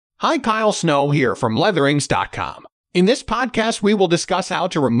Hi, Kyle Snow here from Leatherings.com. In this podcast, we will discuss how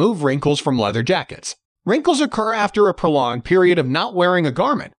to remove wrinkles from leather jackets. Wrinkles occur after a prolonged period of not wearing a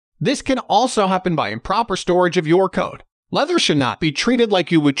garment. This can also happen by improper storage of your coat. Leather should not be treated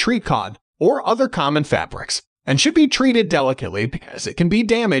like you would treat cotton or other common fabrics, and should be treated delicately because it can be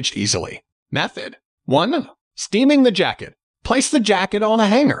damaged easily. Method 1. Steaming the jacket. Place the jacket on a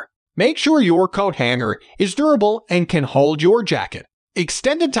hanger. Make sure your coat hanger is durable and can hold your jacket.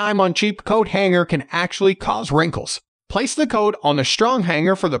 Extended time on cheap coat hanger can actually cause wrinkles. Place the coat on a strong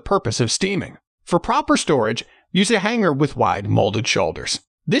hanger for the purpose of steaming. For proper storage, use a hanger with wide molded shoulders.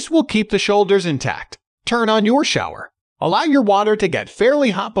 This will keep the shoulders intact. Turn on your shower. Allow your water to get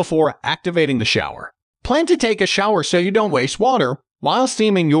fairly hot before activating the shower. Plan to take a shower so you don't waste water while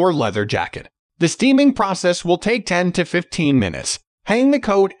steaming your leather jacket. The steaming process will take 10 to 15 minutes. Hang the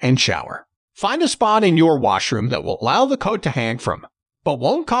coat and shower. Find a spot in your washroom that will allow the coat to hang from, but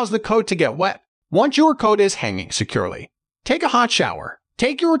won't cause the coat to get wet. Once your coat is hanging securely, take a hot shower.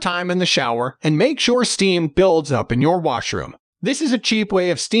 Take your time in the shower and make sure steam builds up in your washroom. This is a cheap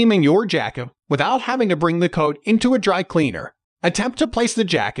way of steaming your jacket without having to bring the coat into a dry cleaner. Attempt to place the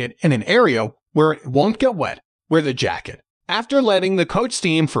jacket in an area where it won't get wet. Wear the jacket. After letting the coat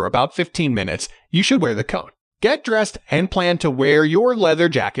steam for about 15 minutes, you should wear the coat. Get dressed and plan to wear your leather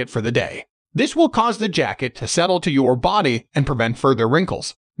jacket for the day. This will cause the jacket to settle to your body and prevent further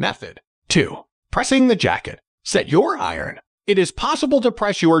wrinkles. Method 2. Pressing the jacket. Set your iron. It is possible to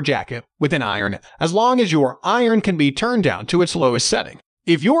press your jacket with an iron as long as your iron can be turned down to its lowest setting.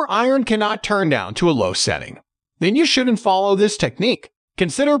 If your iron cannot turn down to a low setting, then you shouldn't follow this technique.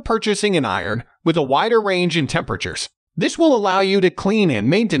 Consider purchasing an iron with a wider range in temperatures. This will allow you to clean and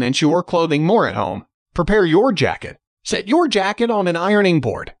maintenance your clothing more at home. Prepare your jacket. Set your jacket on an ironing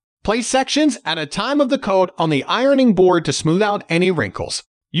board. Place sections at a time of the coat on the ironing board to smooth out any wrinkles.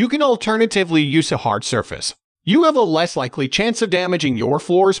 You can alternatively use a hard surface. You have a less likely chance of damaging your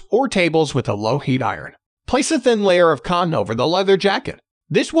floors or tables with a low-heat iron. Place a thin layer of cotton over the leather jacket.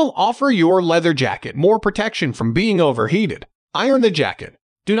 This will offer your leather jacket more protection from being overheated. Iron the jacket.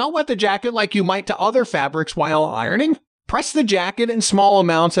 Do not wet the jacket like you might to other fabrics while ironing. Press the jacket in small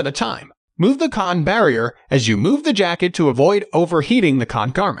amounts at a time. Move the cotton barrier as you move the jacket to avoid overheating the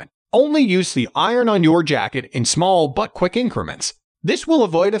cotton garment. Only use the iron on your jacket in small but quick increments. This will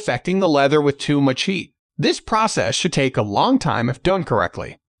avoid affecting the leather with too much heat. This process should take a long time if done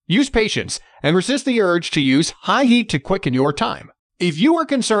correctly. Use patience and resist the urge to use high heat to quicken your time. If you are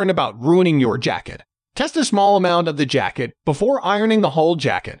concerned about ruining your jacket, test a small amount of the jacket before ironing the whole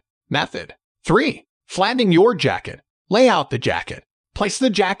jacket. Method 3. Flattening your jacket. Lay out the jacket. Place the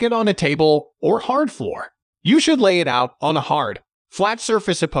jacket on a table or hard floor. You should lay it out on a hard, flat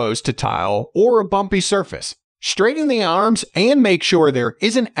surface opposed to tile or a bumpy surface. Straighten the arms and make sure there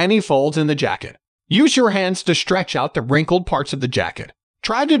isn't any folds in the jacket. Use your hands to stretch out the wrinkled parts of the jacket.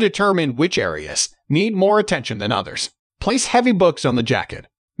 Try to determine which areas need more attention than others. Place heavy books on the jacket.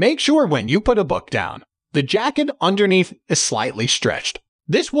 Make sure when you put a book down, the jacket underneath is slightly stretched.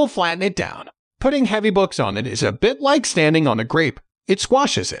 This will flatten it down. Putting heavy books on it is a bit like standing on a grape. It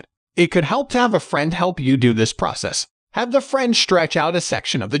squashes it. It could help to have a friend help you do this process. Have the friend stretch out a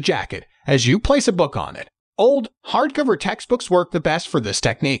section of the jacket as you place a book on it. Old, hardcover textbooks work the best for this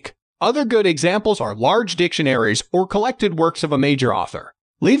technique. Other good examples are large dictionaries or collected works of a major author.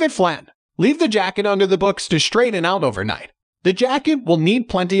 Leave it flat. Leave the jacket under the books to straighten out overnight. The jacket will need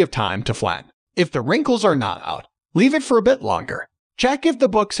plenty of time to flatten. If the wrinkles are not out, leave it for a bit longer. Check if the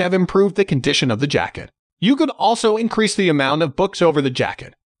books have improved the condition of the jacket. You could also increase the amount of books over the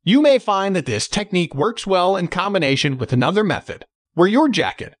jacket. You may find that this technique works well in combination with another method. Wear your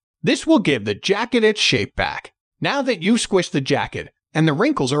jacket. This will give the jacket its shape back. Now that you've squished the jacket and the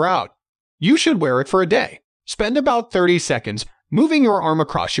wrinkles are out, you should wear it for a day. Spend about 30 seconds moving your arm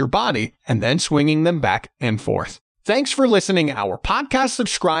across your body and then swinging them back and forth. Thanks for listening to our podcast.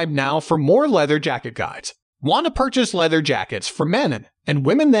 Subscribe now for more leather jacket guides. Want to purchase leather jackets for men and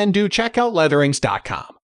women? Then do check out Leatherings.com.